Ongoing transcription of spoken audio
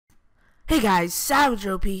Hey guys,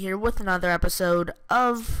 SavageOP here with another episode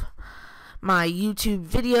of my YouTube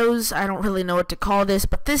videos. I don't really know what to call this,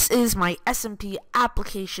 but this is my SMP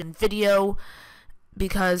application video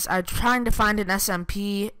because I'm trying to find an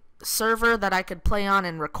SMP server that I could play on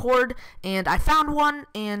and record, and I found one,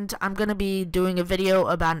 and I'm going to be doing a video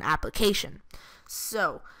about an application.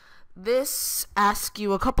 So, this asks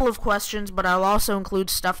you a couple of questions, but I'll also include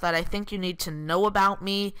stuff that I think you need to know about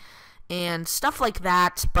me, and stuff like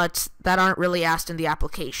that, but that aren't really asked in the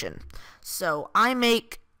application. So, I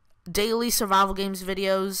make daily survival games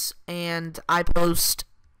videos, and I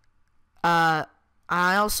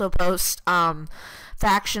also post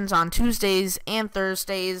factions on Tuesdays and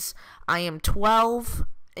Thursdays. I am 12,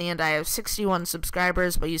 and I have 61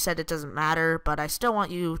 subscribers, but you said it doesn't matter, but I still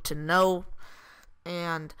want you to know,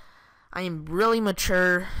 and I am really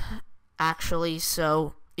mature, actually,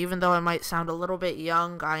 so even though I might sound a little bit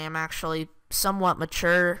young, I am actually somewhat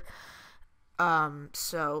mature.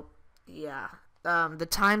 So, yeah. The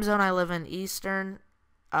time zone I live in, Eastern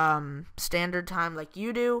Standard Time, like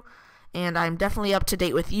you do. And I'm definitely up to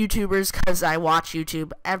date with YouTubers because I watch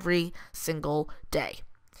YouTube every single day.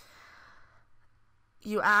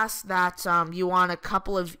 You asked that you want a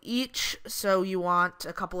couple of each, so you want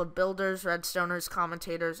a couple of builders, redstoners,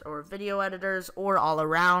 commentators, or video editors, or all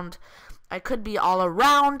around. I could be all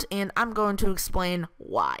around, and I'm going to explain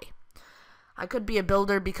why. I could be a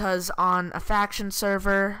builder because on a faction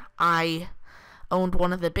server, I owned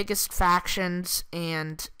one of the biggest factions,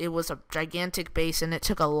 and it was a gigantic base, and it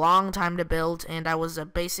took a long time to build, and I was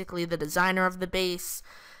basically the designer of the base,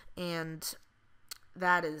 and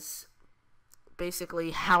that is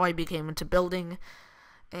basically how I became into building.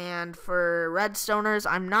 And for redstoners,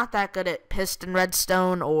 I'm not that good at piston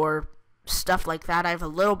redstone or stuff like that. I have a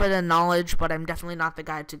little bit of knowledge, but I'm definitely not the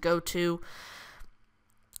guy to go to.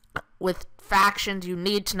 With factions, you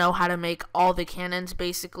need to know how to make all the cannons,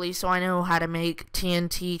 basically, so I know how to make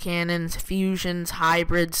TNT cannons, fusions,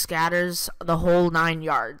 hybrids, scatters, the whole 9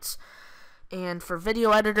 yards. And for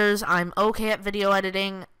video editors, I'm okay at video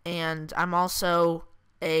editing, and I'm also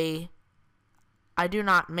I do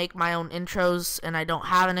not make my own intros, and I don't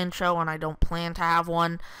have an intro, and I don't plan to have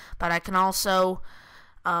one, but I can also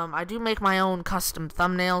I do make my own custom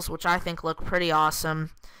thumbnails, which I think look pretty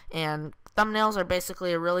awesome, and thumbnails are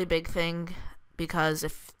basically a really big thing, because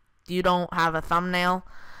if you don't have a thumbnail,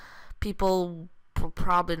 people will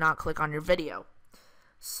probably not click on your video.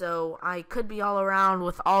 So I could be all around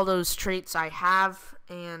with all those traits I have.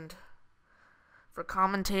 And for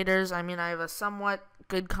commentators, I mean, I have a somewhat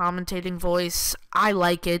good commentating voice. I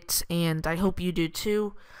like it, and I hope you do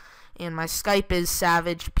too. And my Skype is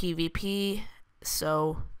SavagePVP.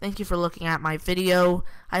 So, thank you for looking at my video.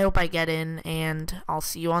 I hope I get in, and I'll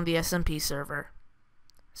see you on the SMP server.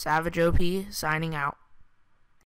 SavageOP, signing out.